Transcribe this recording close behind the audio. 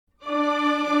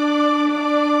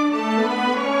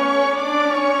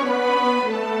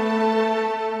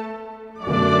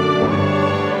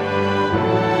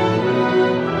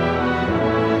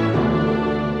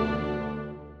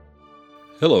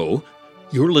Hello,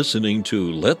 you're listening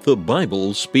to Let the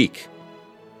Bible Speak.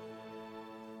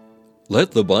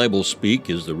 Let the Bible Speak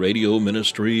is the radio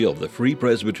ministry of the Free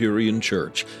Presbyterian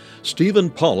Church. Stephen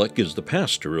Pollock is the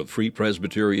pastor of Free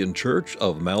Presbyterian Church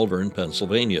of Malvern,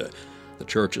 Pennsylvania. The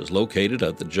church is located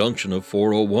at the junction of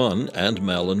 401 and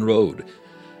Malin Road.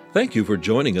 Thank you for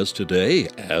joining us today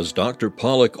as Dr.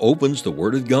 Pollock opens the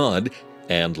Word of God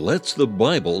and lets the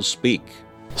Bible speak.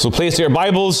 So place your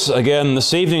Bibles again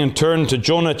this evening and turn to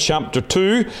Jonah chapter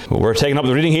 2. We're taking up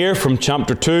the reading here from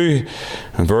chapter 2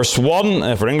 and verse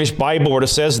 1 for English Bible, where it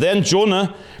says, "Then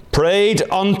Jonah prayed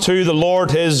unto the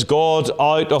Lord his God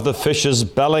out of the fish's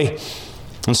belly,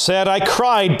 and said, I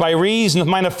cried by reason of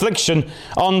mine affliction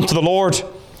unto the Lord.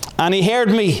 And he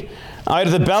heard me. Out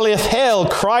of the belly of hell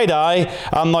cried I,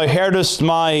 and thou heardest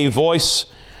my voice.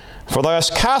 For thou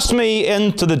hast cast me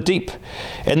into the deep,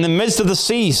 in the midst of the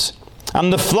seas,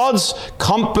 and the floods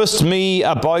compassed me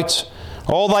about.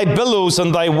 All thy billows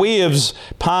and thy waves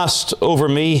passed over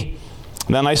me.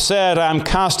 Then I said, I am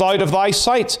cast out of thy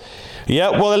sight.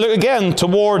 Yet will I look again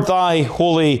toward thy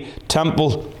holy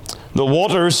temple. The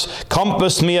waters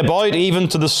compassed me about, even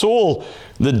to the soul.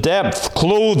 The depth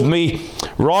clothed me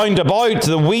round about.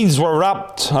 The weeds were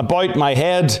wrapped about my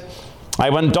head. I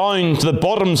went down to the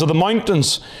bottoms of the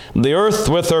mountains. The earth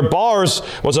with her bars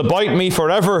was about me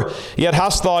forever. Yet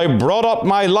hast thou brought up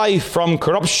my life from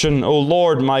corruption, O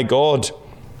Lord my God.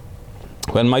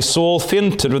 When my soul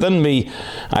fainted within me,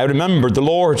 I remembered the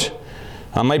Lord.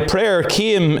 And my prayer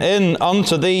came in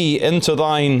unto thee into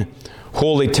thine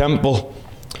holy temple.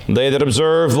 They that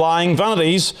observe lying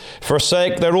vanities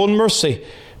forsake their own mercy.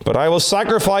 But I will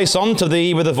sacrifice unto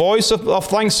thee with a voice of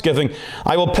thanksgiving.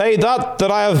 I will pay that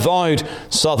I have vowed.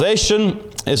 Salvation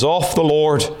is of the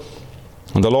Lord.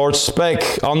 And the Lord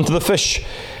spake unto the fish,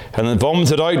 and it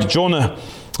vomited out Jonah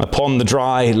upon the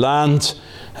dry land."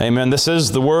 Amen. This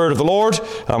is the word of the Lord,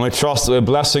 and we trust that a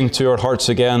blessing to your hearts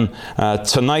again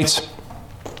tonight.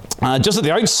 Just at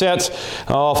the outset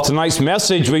of tonight's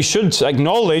message, we should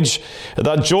acknowledge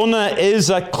that Jonah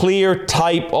is a clear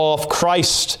type of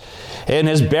Christ in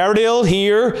his burial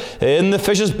here in the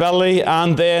fish's belly,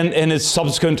 and then in his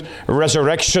subsequent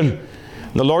resurrection.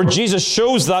 The Lord Jesus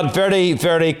shows that very,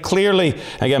 very clearly.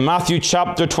 Again, Matthew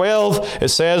chapter 12, it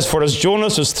says, "For as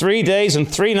Jonas was 3 days and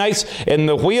 3 nights in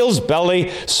the whale's belly,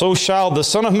 so shall the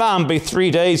Son of Man be 3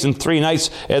 days and 3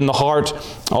 nights in the heart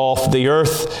of the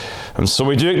earth." And so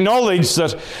we do acknowledge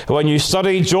that when you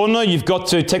study Jonah, you've got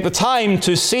to take the time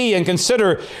to see and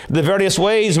consider the various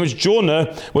ways in which Jonah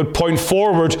would point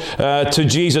forward to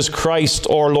Jesus Christ,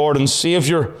 our Lord and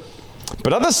Savior.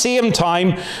 But at the same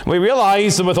time, we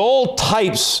realize that with all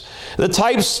types, the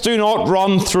types do not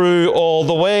run through all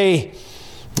the way.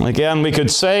 Again, we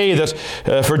could say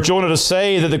that for Jonah to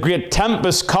say that the great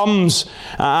tempest comes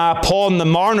upon the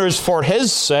mariners for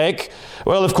his sake,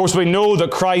 well, of course, we know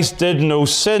that Christ did no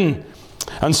sin.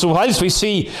 And so whilst we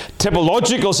see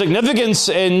typological significance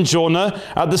in Jonah,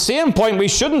 at the same point we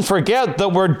shouldn't forget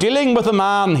that we're dealing with a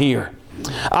man here.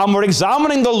 And we're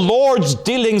examining the Lord's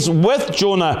dealings with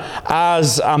Jonah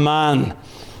as a man.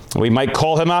 We might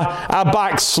call him a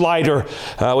backslider.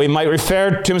 We might refer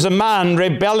to him as a man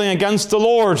rebelling against the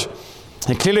Lord.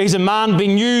 And clearly he's a man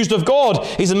being used of God.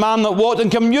 He's a man that walked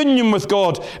in communion with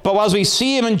God. But as we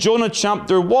see him in Jonah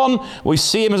chapter 1, we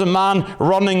see him as a man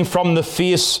running from the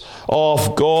face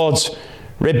of God,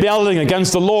 rebelling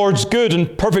against the Lord's good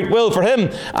and perfect will for him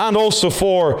and also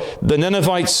for the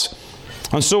Ninevites.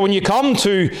 And so when you come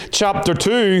to chapter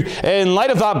 2, in light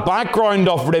of that background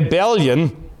of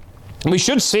rebellion, we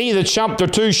should see that chapter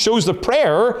 2 shows the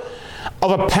prayer of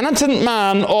a penitent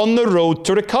man on the road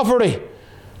to recovery.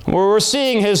 Where we're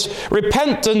seeing his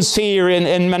repentance here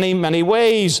in many, many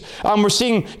ways. And we're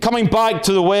seeing coming back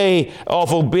to the way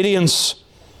of obedience.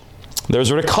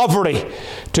 There's a recovery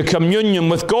to communion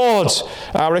with God.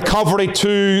 A recovery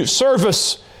to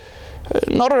service.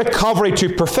 Not a recovery to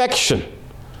perfection.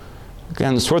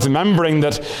 Again, it's worth remembering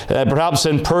that perhaps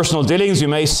in personal dealings you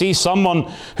may see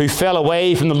someone who fell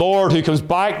away from the Lord, who comes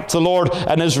back to the Lord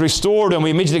and is restored, and we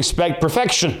immediately expect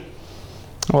perfection.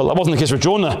 Well, that wasn't the case for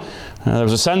Jonah. There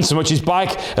was a sense in which he's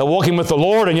back walking with the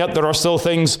Lord, and yet there are still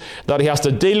things that he has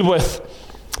to deal with.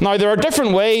 Now, there are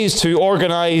different ways to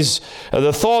organize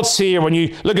the thoughts here. When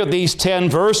you look at these 10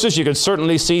 verses, you could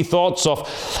certainly see thoughts of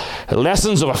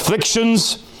lessons of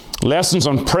afflictions, lessons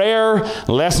on prayer,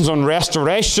 lessons on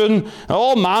restoration.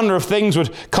 All manner of things would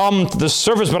come to the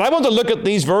surface. But I want to look at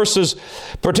these verses,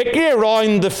 particularly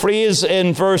around the phrase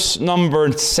in verse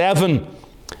number 7.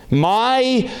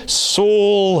 My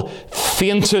soul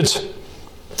fainted.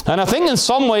 And I think in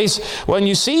some ways, when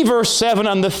you see verse 7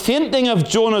 and the fainting of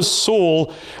Jonah's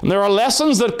soul, there are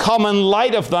lessons that come in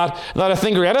light of that I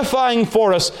think are edifying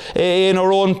for us in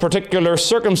our own particular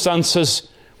circumstances.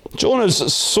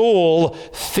 Jonah's soul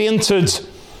fainted.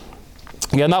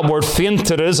 Again, that word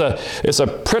fainted is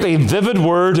a pretty vivid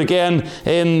word. Again,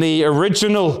 in the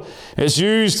original, is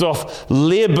used of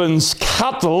Laban's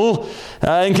cattle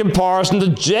in comparison to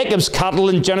Jacob's cattle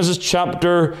in Genesis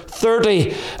chapter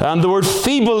 30. And the word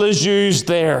feeble is used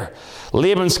there.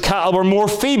 Laban's cattle were more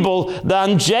feeble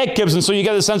than Jacob's, and so you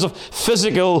get a sense of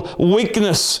physical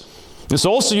weakness. It's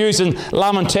also used in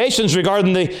Lamentations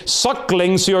regarding the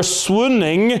sucklings who are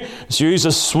swooning. It's used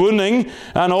as swooning,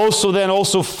 and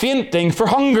also fainting for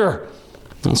hunger.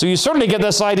 And so you certainly get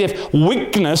this idea of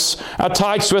weakness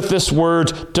attached with this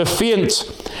word to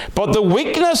faint. But the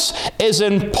weakness is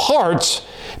in part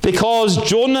because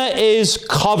Jonah is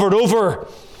covered over.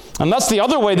 And that's the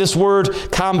other way this word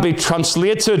can be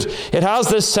translated. It has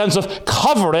this sense of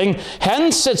covering.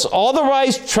 Hence, it's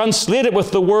otherwise translated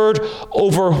with the word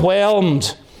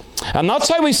overwhelmed. And that's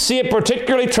how we see it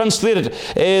particularly translated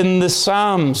in the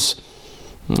Psalms.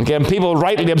 Again, people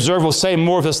rightly observe, we'll say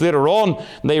more of this later on,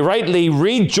 they rightly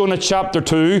read Jonah chapter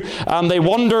 2 and they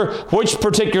wonder which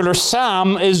particular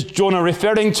psalm is Jonah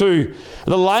referring to.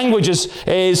 The language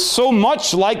is so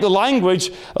much like the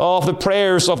language of the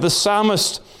prayers of the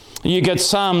psalmist. You get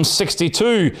Psalm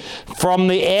 62, from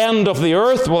the end of the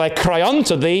earth will I cry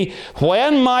unto thee,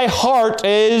 when my heart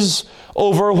is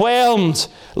overwhelmed.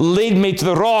 Lead me to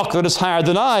the rock that is higher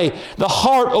than I. The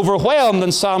heart overwhelmed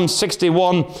in Psalm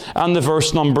 61 and the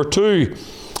verse number 2.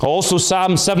 Also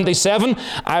Psalm 77,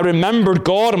 I remembered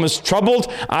God and was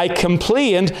troubled. I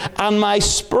complained and my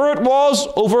spirit was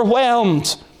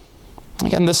overwhelmed.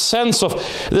 Again, the sense of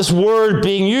this word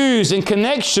being used in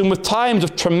connection with times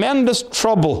of tremendous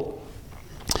trouble.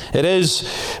 It is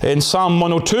in Psalm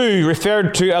 102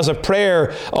 referred to as a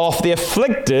prayer of the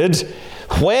afflicted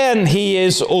when he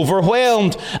is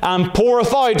overwhelmed and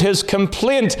poureth out his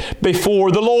complaint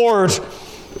before the Lord.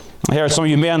 I heard some of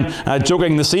you men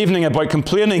joking this evening about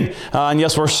complaining. And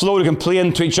yes, we're slow to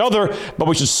complain to each other, but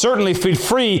we should certainly feel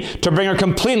free to bring our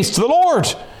complaints to the Lord.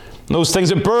 Those things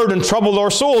that burden and trouble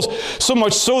our souls, so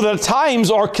much so that at times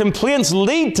our complaints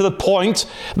lead to the point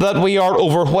that we are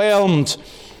overwhelmed.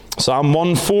 Psalm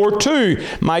 142,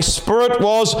 my spirit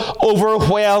was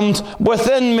overwhelmed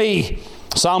within me.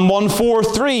 Psalm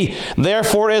 143,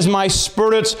 therefore is my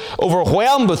spirit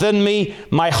overwhelmed within me,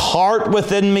 my heart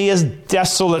within me is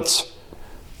desolate.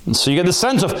 And so you get the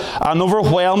sense of an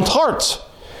overwhelmed heart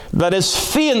that is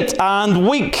faint and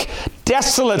weak,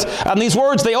 desolate. And these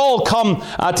words, they all come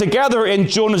together in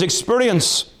Jonah's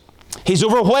experience. He's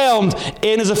overwhelmed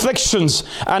in his afflictions.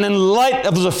 And in light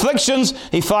of his afflictions,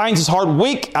 he finds his heart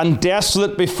weak and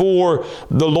desolate before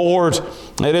the Lord.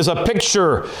 It is a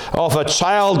picture of a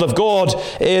child of God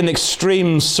in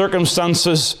extreme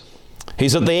circumstances.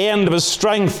 He's at the end of his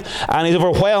strength and he's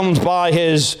overwhelmed by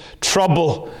his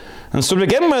trouble. And so to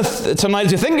begin with tonight,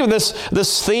 as you think of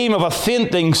this theme of a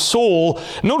fainting soul,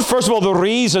 note first of all the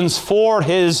reasons for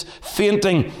his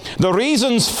fainting. The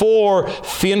reasons for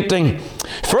fainting.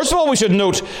 First of all, we should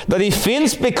note that he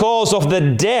faints because of the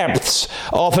depths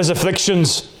of his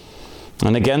afflictions.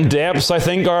 And again, depths, I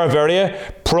think, are a very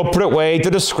appropriate way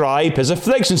to describe his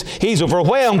afflictions. He's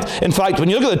overwhelmed. In fact, when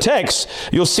you look at the text,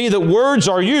 you'll see that words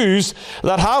are used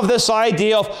that have this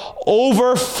idea of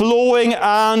overflowing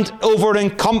and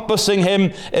over-encompassing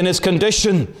him in his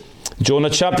condition. Jonah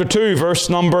chapter 2, verse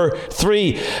number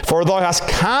 3. For thou hast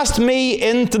cast me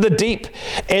into the deep,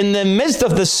 in the midst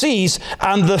of the seas,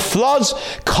 and the floods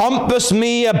compassed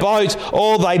me about.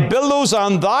 All thy billows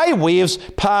and thy waves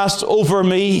passed over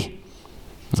me.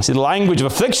 See the language of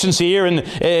afflictions here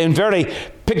in very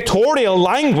pictorial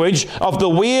language of the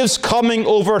waves coming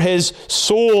over his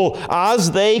soul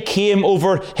as they came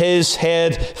over his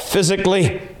head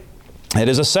physically. It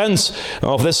is a sense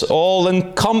of this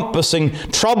all-encompassing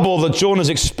trouble that Jonah is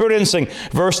experiencing.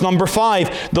 Verse number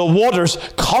 5, the waters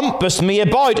compassed me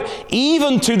about,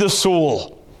 even to the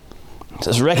soul. It's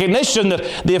this recognition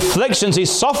that the afflictions he's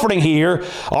suffering here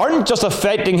aren't just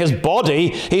affecting his body.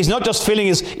 He's not just feeling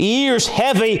his ears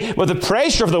heavy with the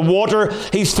pressure of the water.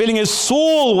 He's feeling his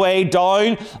soul weighed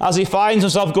down as he finds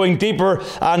himself going deeper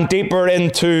and deeper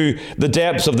into the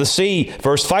depths of the sea.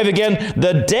 Verse 5 again,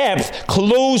 the depth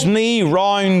closed me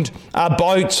round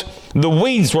about. The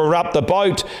weeds were wrapped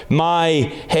about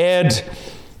my head.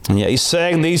 And yet he's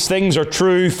saying these things are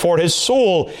true for his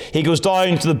soul. He goes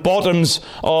down to the bottoms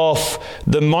of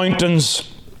the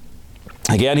mountains.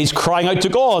 Again, he's crying out to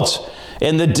God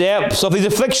in the depths of these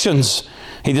afflictions.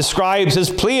 He describes his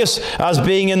place as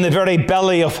being in the very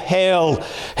belly of hell.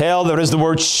 Hell, there is the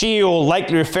word Sheol,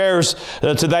 likely refers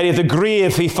to the idea of the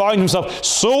grave. He found himself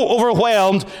so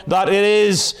overwhelmed that it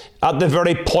is at the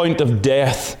very point of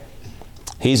death.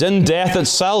 He's in death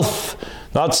itself.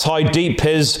 That's how deep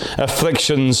his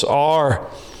afflictions are.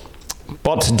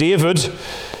 But David,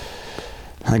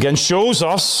 again, shows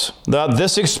us that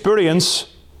this experience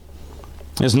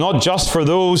is not just for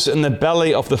those in the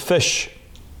belly of the fish.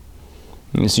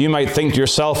 So you might think to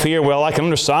yourself here, well, I can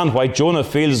understand why Jonah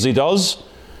feels as he does.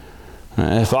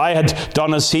 If I had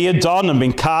done as he had done and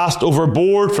been cast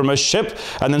overboard from a ship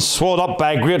and then swallowed up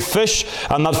by a great fish,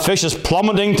 and that fish is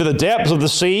plummeting to the depths of the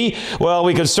sea, well,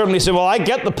 we could certainly say, well, I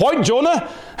get the point,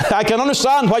 Jonah. I can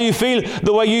understand why you feel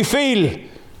the way you feel.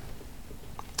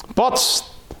 But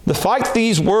the fact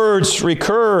these words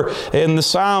recur in the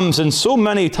Psalms in so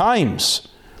many times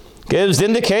gives the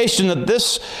indication that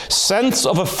this sense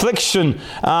of affliction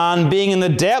and being in the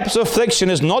depths of affliction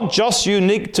is not just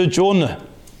unique to Jonah.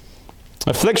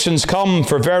 Afflictions come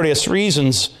for various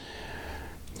reasons,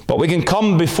 but we can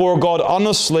come before God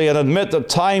honestly and admit that at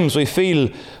times we feel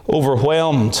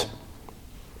overwhelmed.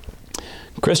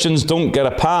 Christians don't get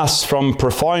a pass from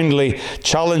profoundly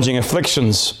challenging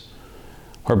afflictions,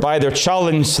 whereby they're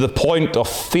challenged to the point of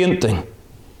fainting.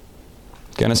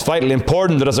 Again, it's vitally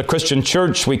important that as a Christian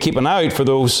church we keep an eye out for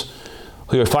those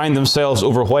who find themselves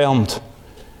overwhelmed.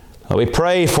 That we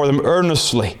pray for them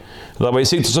earnestly, that we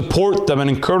seek to support them and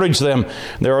encourage them.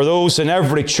 There are those in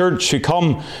every church who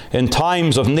come in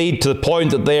times of need to the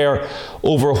point that they are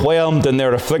overwhelmed in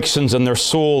their afflictions and their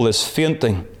soul is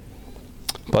fainting.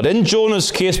 But in Jonah's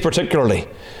case particularly,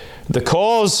 the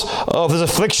cause of his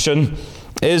affliction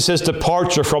is his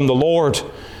departure from the Lord.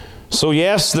 So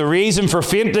yes, the reason for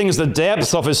fainting is the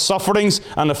depth of his sufferings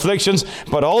and afflictions,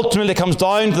 but ultimately it comes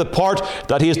down to the part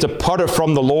that he has departed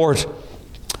from the Lord.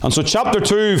 And so chapter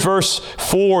 2, verse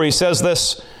 4, he says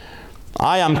this,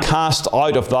 I am cast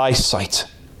out of thy sight.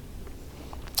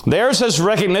 There's his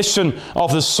recognition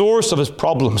of the source of his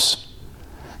problems.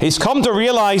 He's come to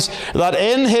realize that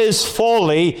in his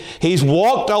folly, he's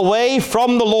walked away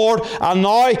from the Lord, and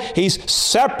now he's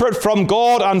separate from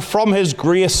God and from his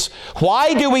grace.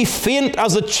 Why do we faint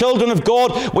as the children of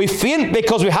God? We faint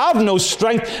because we have no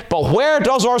strength, but where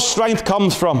does our strength come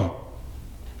from?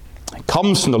 It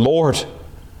comes from the Lord.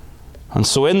 And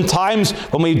so in times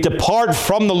when we depart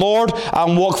from the Lord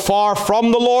and walk far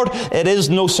from the Lord, it is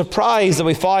no surprise that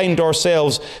we find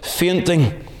ourselves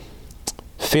fainting.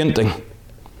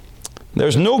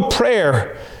 There's no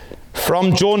prayer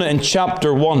from Jonah in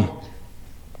chapter 1.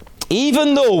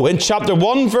 Even though in chapter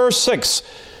 1 verse 6,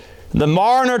 the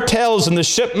mariner tells and the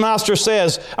shipmaster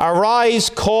says, arise,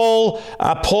 call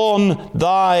upon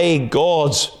thy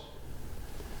gods.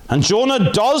 And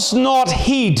Jonah does not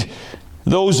heed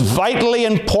those vitally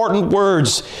important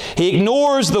words. He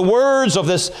ignores the words of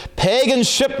this pagan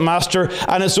shipmaster,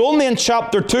 and it's only in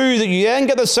chapter 2 that you then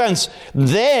get the sense,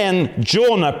 then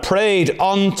Jonah prayed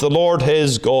unto the Lord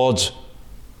his God.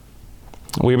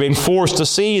 We've been forced to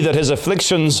see that his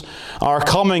afflictions are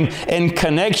coming in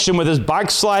connection with his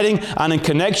backsliding and in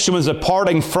connection with his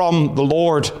departing from the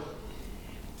Lord.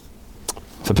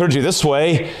 To put it to you this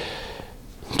way,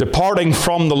 departing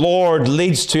from the Lord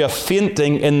leads to a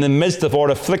fainting in the midst of our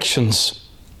afflictions.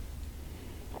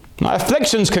 Now,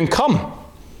 afflictions can come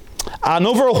and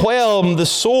overwhelm the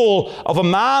soul of a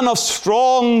man of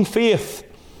strong faith.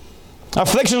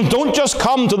 Afflictions don't just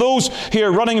come to those who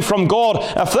are running from God.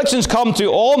 Afflictions come to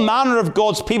all manner of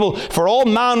God's people for all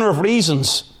manner of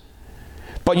reasons.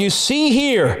 But you see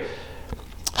here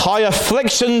how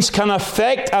afflictions can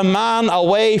affect a man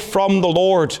away from the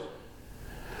Lord.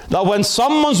 That when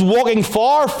someone's walking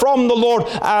far from the Lord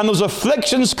and those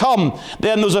afflictions come,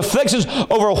 then those afflictions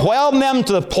overwhelm them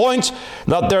to the point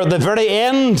that they're at the very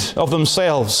end of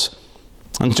themselves.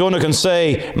 And Jonah can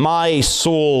say, my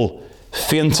soul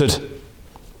fainted.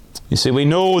 You see, we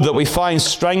know that we find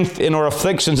strength in our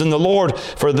afflictions in the Lord.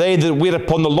 For they that wait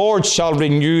upon the Lord shall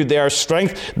renew their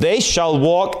strength. They shall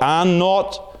walk and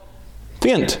not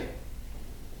faint.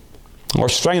 Our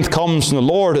strength comes from the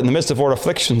Lord in the midst of our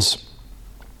afflictions.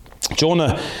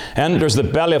 Jonah enters the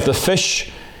belly of the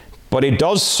fish, but he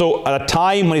does so at a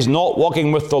time when he's not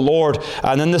walking with the Lord.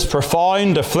 And in this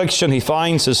profound affliction, he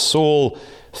finds his soul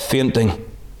fainting.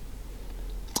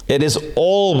 It is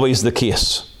always the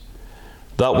case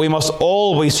that we must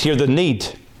always hear the need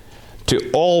to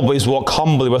always walk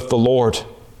humbly with the Lord.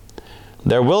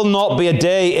 There will not be a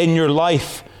day in your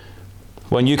life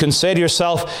when you can say to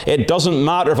yourself, it doesn't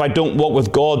matter if I don't walk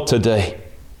with God today.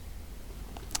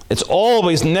 It's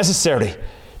always necessary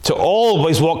to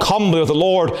always walk humbly with the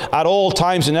Lord at all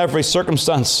times in every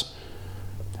circumstance.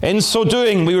 In so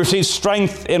doing, we receive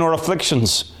strength in our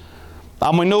afflictions,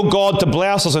 and we know God to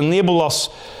bless us and enable us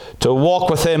to walk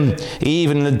with Him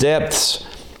even in the depths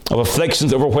of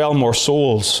afflictions that overwhelm our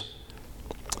souls.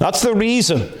 That's the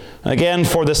reason, again,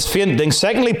 for this fainting.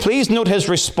 Secondly, please note His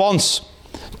response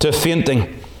to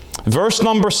fainting. Verse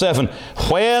number 7,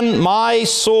 when my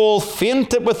soul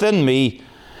fainted within me,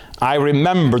 I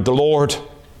remembered the Lord.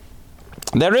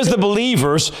 There is the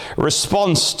believer's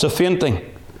response to fainting.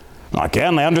 Now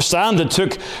again, I understand it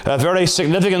took very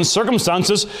significant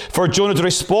circumstances for Jonah to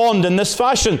respond in this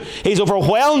fashion. He's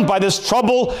overwhelmed by this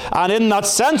trouble, and in that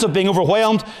sense of being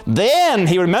overwhelmed, then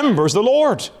he remembers the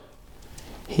Lord.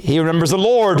 He remembers the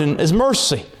Lord in His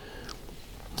mercy.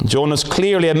 Jonah's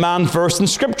clearly a man versed in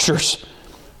Scriptures.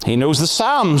 He knows the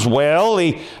Psalms well.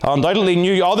 He undoubtedly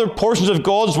knew other portions of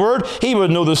God's Word. He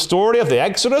would know the story of the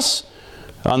Exodus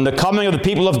and the coming of the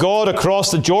people of God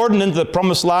across the Jordan into the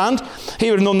promised land.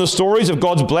 He would have known the stories of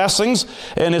God's blessings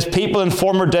in His people in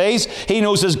former days. He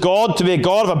knows His God to be a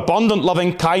God of abundant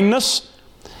loving kindness.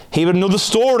 He would know the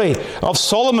story of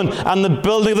Solomon and the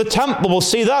building of the temple. We'll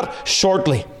see that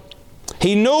shortly.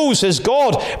 He knows his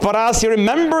God, but as he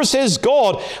remembers his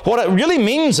God, what it really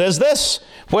means is this: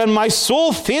 when my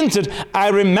soul fainted, I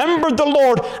remembered the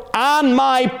Lord, and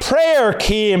my prayer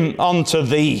came unto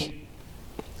thee.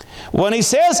 When he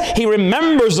says he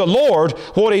remembers the Lord,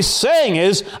 what he's saying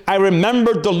is, I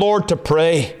remembered the Lord to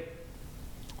pray.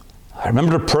 I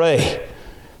remember to pray.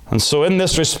 And so in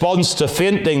this response to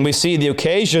fainting, we see the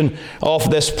occasion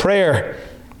of this prayer.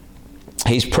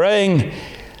 He's praying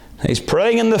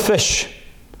in the fish,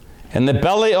 in the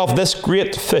belly of this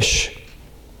great fish.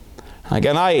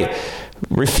 Again, I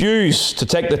refuse to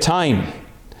take the time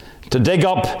to dig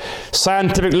up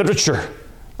scientific literature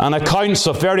and accounts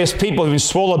of various people who've been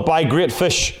swallowed by great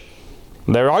fish.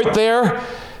 They're out there,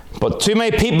 but too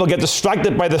many people get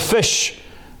distracted by the fish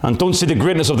and don't see the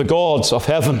greatness of the gods of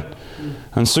heaven.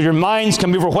 And so your minds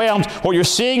can be overwhelmed. What you're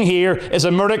seeing here is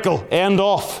a miracle. End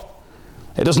off.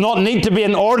 It does not need to be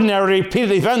an ordinary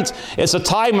repeated event. It's a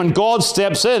time when God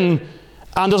steps in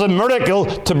and does a miracle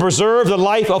to preserve the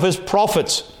life of his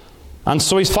prophets. And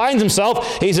so he finds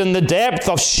himself, he's in the depth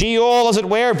of Sheol, as it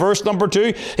were, verse number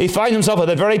 2. He finds himself at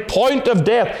the very point of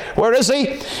death. Where is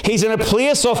he? He's in a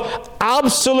place of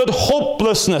absolute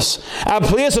hopelessness, a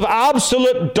place of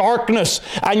absolute darkness,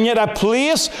 and yet a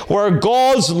place where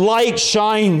God's light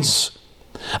shines.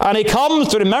 And he comes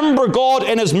to remember God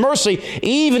in his mercy,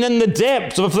 even in the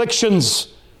depths of afflictions.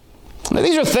 Now,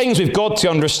 these are things we've got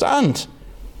to understand.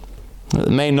 It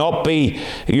may not be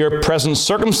your present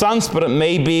circumstance, but it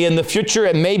may be in the future.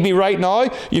 It may be right now.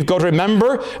 You've got to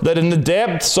remember that in the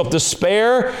depths of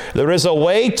despair, there is a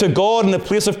way to God in the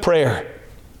place of prayer.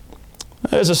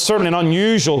 This is certainly an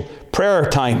unusual prayer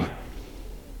time.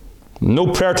 No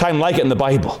prayer time like it in the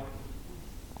Bible.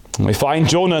 We find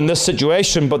Jonah in this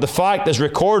situation, but the fact is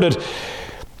recorded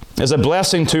as a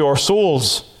blessing to our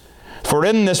souls. For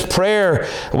in this prayer,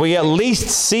 we at least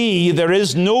see there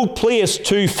is no place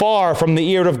too far from the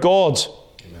ear of God.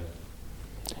 Amen.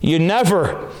 You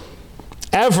never,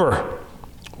 ever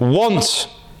want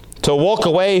to walk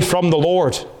away from the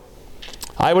Lord.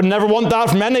 I would never want that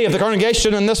from any of the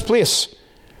congregation in this place.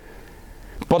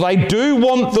 But I do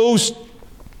want those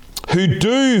who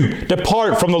do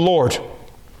depart from the Lord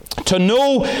to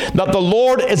know that the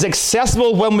Lord is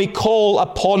accessible when we call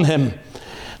upon him.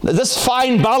 This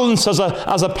fine balance as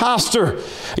a pastor,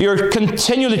 you're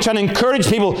continually trying to encourage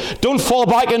people, don't fall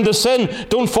back into sin,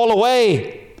 don't fall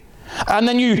away. And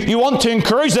then you want to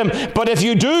encourage them, but if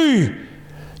you do,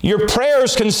 your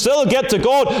prayers can still get to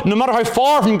God no matter how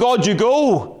far from God you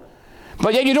go.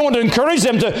 But yet you don't want to encourage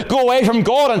them to go away from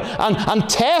God and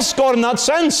test God in that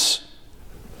sense.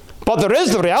 But there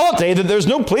is the reality that there's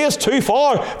no place too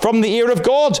far from the ear of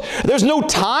God. There's no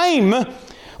time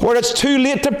where it's too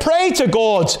late to pray to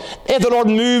God if the Lord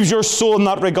moves your soul in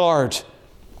that regard.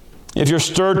 If you're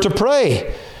stirred to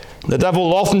pray, the devil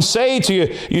will often say to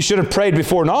you, you should have prayed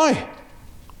before now.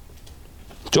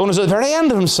 Jonah's at the very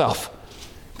end of himself.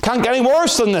 Can't get any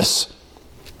worse than this.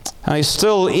 And he's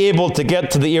still able to get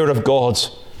to the ear of God.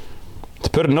 To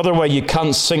put it another way, you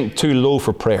can't sink too low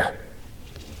for prayer,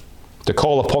 to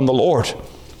call upon the Lord.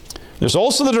 There's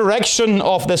also the direction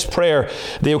of this prayer.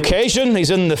 The occasion, he's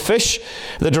in the fish.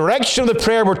 The direction of the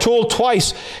prayer, we're told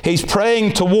twice, he's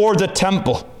praying toward the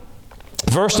temple.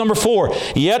 Verse number 4,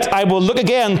 yet I will look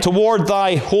again toward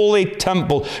thy holy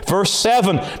temple. Verse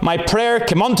 7, my prayer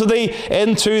came unto thee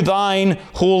into thine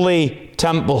holy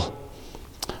temple.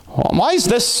 Why is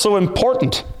this so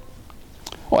important?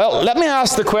 Well, let me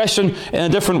ask the question in a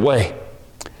different way.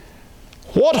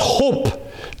 What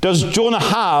hope does Jonah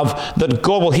have that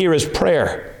God will hear his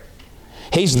prayer?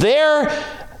 He's there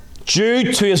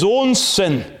due to his own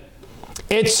sin.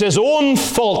 It's his own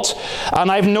fault.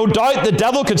 And I've no doubt the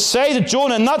devil could say to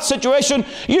Jonah in that situation,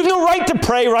 you've no right to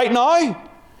pray right now.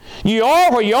 You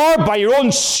are where you are by your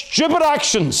own stupid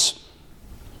actions.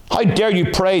 How dare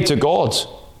you pray to God?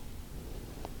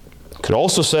 Could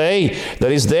also say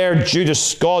that he's there due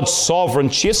to God's sovereign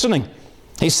chastening.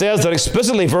 He says that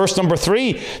explicitly, verse number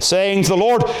 3, saying to the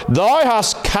Lord, thou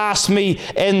hast cast me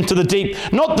into the deep.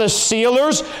 Not the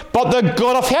sailors, but the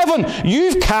God of heaven.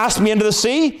 You've cast me into the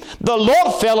sea. The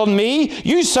lot fell on me.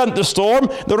 You sent the storm.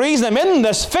 The reason I'm in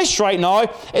this fish right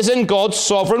now is in God's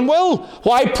sovereign will.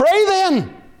 Why pray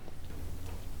then?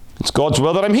 It's God's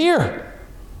will that I'm here.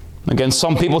 Again,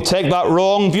 some people take that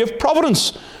wrong view of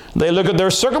providence. They look at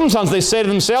their circumstance. They say to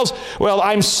themselves, well,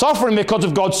 I'm suffering because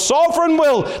of God's sovereign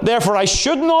will. Therefore, I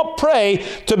should not pray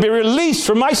to be released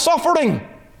from my suffering.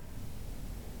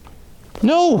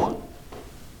 No.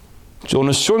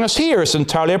 Jonah's showing us here it's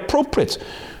entirely appropriate.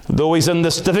 Though he's in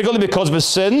this difficulty because of his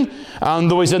sin,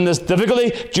 and though he's in this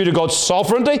difficulty due to God's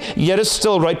sovereignty, yet it's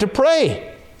still right to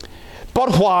pray.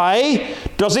 But why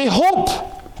does he hope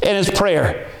in his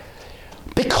prayer?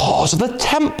 Because of the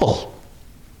temple.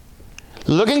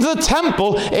 Looking to the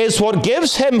temple is what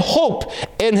gives him hope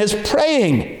in his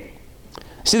praying.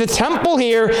 See, the temple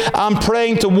here, and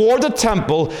praying toward the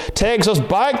temple, takes us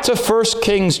back to 1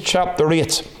 Kings chapter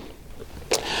 8.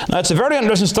 Now, it's a very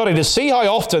interesting study to see how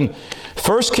often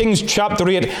 1 Kings chapter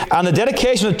 8 and the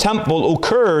dedication of the temple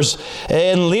occurs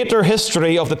in later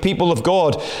history of the people of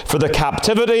God, for the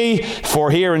captivity,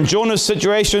 for here in Jonah's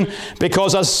situation,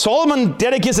 because as Solomon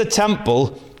dedicates the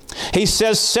temple, he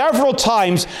says several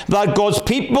times that God's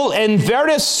people in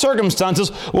various circumstances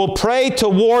will pray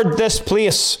toward this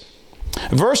place.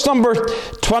 Verse number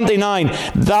 29,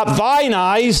 that thine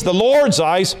eyes, the Lord's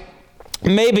eyes,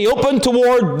 may be open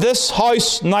toward this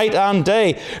house night and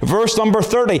day. Verse number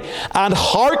 30, and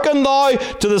hearken thou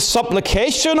to the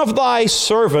supplication of thy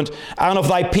servant and of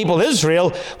thy people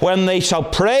Israel, when they shall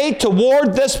pray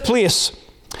toward this place.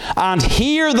 And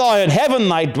hear thou in heaven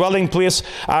thy dwelling place,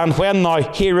 and when thou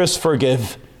hearest,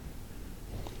 forgive.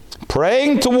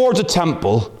 Praying towards a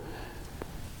temple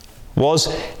was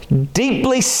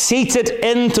deeply seated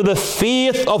into the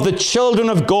faith of the children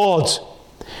of God,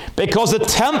 because the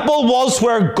temple was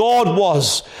where God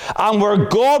was, and where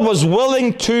God was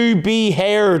willing to be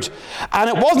heard. And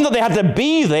it wasn't that they had to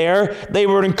be there. They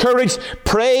were encouraged,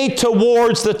 pray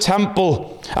towards the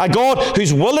temple. A God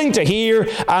who's willing to hear,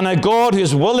 and a God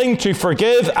who's willing to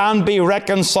forgive and be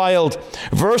reconciled.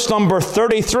 Verse number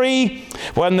 33,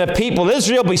 when the people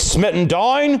Israel be smitten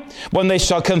down, when they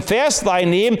shall confess thy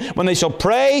name, when they shall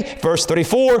pray, verse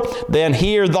 34, then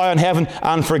hear thou in heaven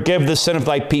and forgive the sin of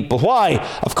thy people. Why?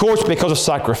 Of course, because of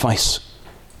sacrifice.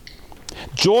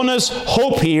 Jonah's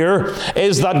hope here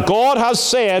is that God has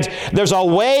said there's a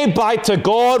way back to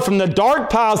God from the dark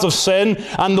paths of sin,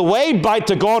 and the way back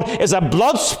to God is a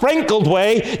blood-sprinkled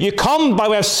way. You come by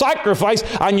way of sacrifice,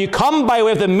 and you come by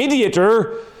way of the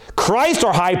mediator, Christ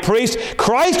our high priest,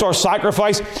 Christ our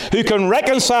sacrifice, who can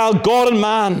reconcile God and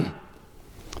man.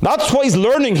 That's what he's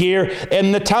learning here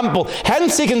in the temple.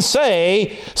 Hence he can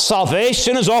say,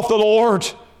 salvation is of the Lord.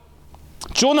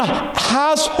 Jonah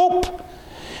has hope,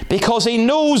 because he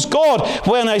knows God.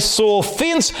 When my soul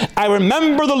faints, I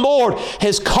remember the Lord.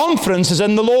 His confidence is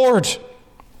in the Lord.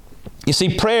 You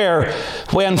see, prayer,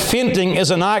 when fainting,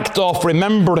 is an act of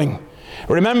remembering.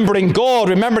 Remembering God,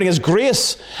 remembering His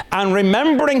grace, and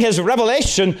remembering His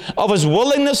revelation of His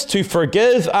willingness to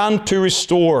forgive and to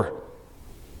restore.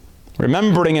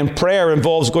 Remembering in prayer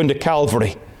involves going to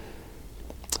Calvary.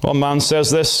 One man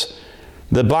says this: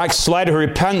 the backslider who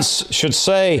repents should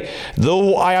say,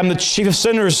 though I am the chief of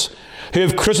sinners, who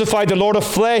have crucified the Lord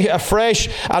afresh,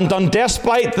 and done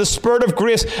despite the Spirit of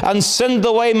grace, and sinned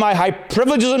away my high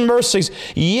privileges and mercies,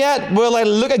 yet will I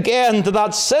look again to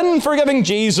that sin-forgiving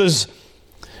Jesus,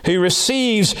 who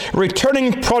receives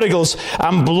returning prodigals,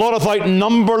 and blotteth out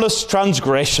numberless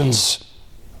transgressions.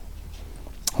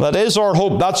 That is our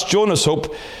hope. That's Jonah's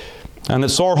hope. And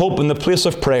it's our hope in the place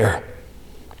of prayer.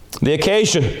 The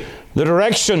occasion, the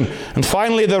direction, and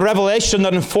finally the revelation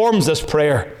that informs this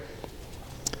prayer.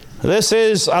 This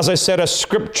is, as I said, a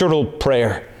scriptural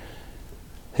prayer.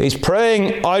 He's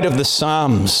praying out of the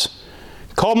Psalms.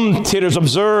 Commentators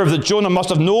observe that Jonah must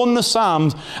have known the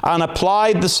Psalms and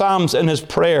applied the Psalms in his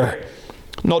prayer.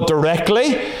 Not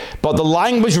directly, but the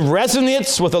language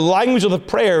resonates with the language of the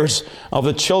prayers of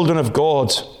the children of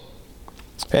God.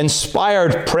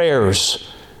 Inspired prayers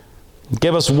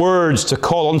give us words to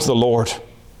call unto the Lord.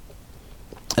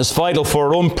 It's vital for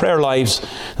our own prayer lives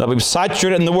that we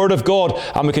saturate in the Word of God,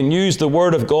 and we can use the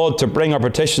Word of God to bring our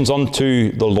petitions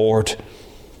unto the Lord.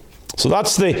 So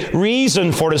that's the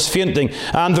reason for his fainting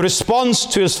and the response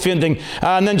to his fainting.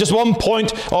 And then just one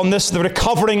point on this, the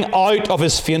recovering out of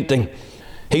his fainting.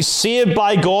 He's saved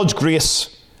by God's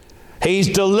grace. He's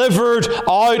delivered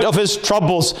out of his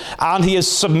troubles, and he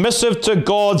is submissive to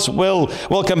God's will.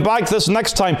 We'll come back to this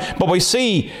next time, but we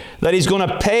see that he's going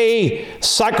to pay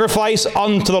sacrifice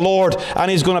unto the Lord, and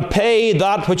he's going to pay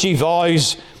that which he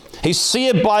vows. He's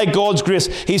saved by God's grace.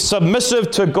 He's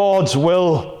submissive to God's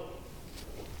will.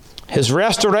 His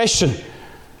restoration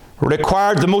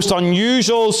required the most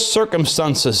unusual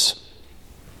circumstances.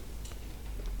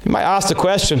 You might ask the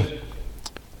question,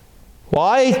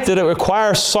 why did it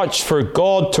require such for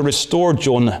God to restore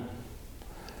Jonah?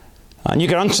 And you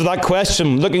can answer that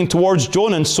question looking towards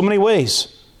Jonah in so many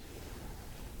ways.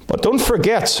 But don't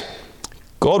forget,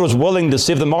 God was willing to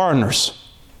save the mariners.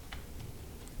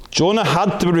 Jonah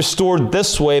had to be restored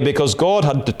this way because God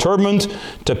had determined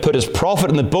to put his prophet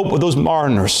in the boat with those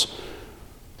mariners.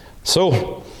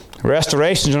 So,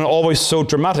 restorations are not always so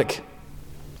dramatic.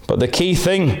 But the key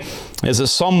thing is that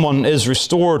someone is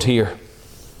restored here.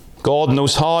 God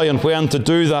knows how and when to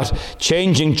do that,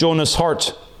 changing Jonah's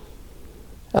heart,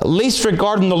 at least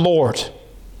regarding the Lord.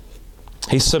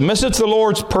 He submitted to the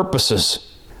Lord's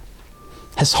purposes.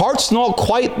 His heart's not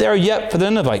quite there yet for the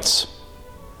Ninevites.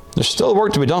 There's still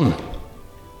work to be done.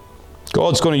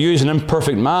 God's going to use an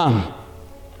imperfect man.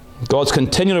 God's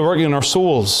continually working in our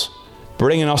souls,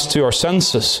 bringing us to our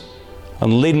senses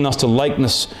and leading us to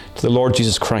likeness to the Lord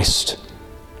Jesus Christ.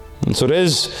 And so it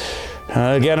is,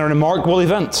 again, a remarkable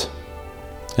event.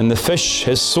 In the fish,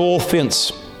 his soul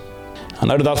faints.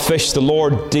 And out of that fish, the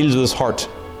Lord deals with his heart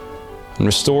and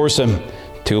restores him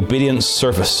to obedient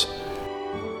service.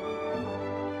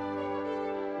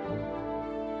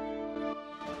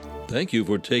 Thank you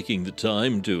for taking the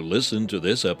time to listen to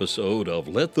this episode of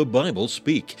Let the Bible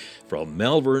Speak from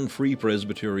Malvern Free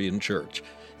Presbyterian Church.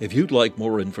 If you'd like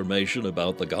more information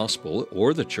about the gospel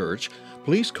or the church,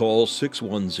 please call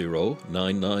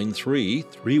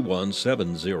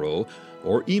 610-993-3170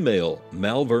 or email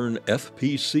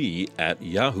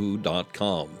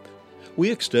malvernfpc@yahoo.com. We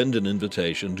extend an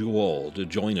invitation to all to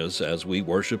join us as we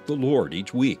worship the Lord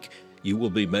each week. You will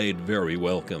be made very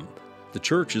welcome. The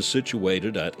church is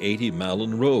situated at 80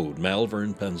 Malin Road,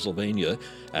 Malvern, Pennsylvania,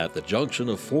 at the junction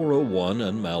of 401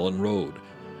 and Malin Road.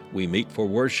 We meet for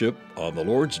worship on the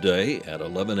Lord's Day at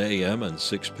 11 a.m. and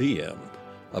 6 p.m.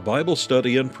 A Bible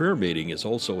study and prayer meeting is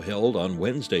also held on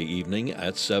Wednesday evening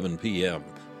at 7 p.m.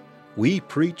 We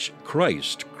preach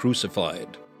Christ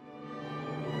crucified.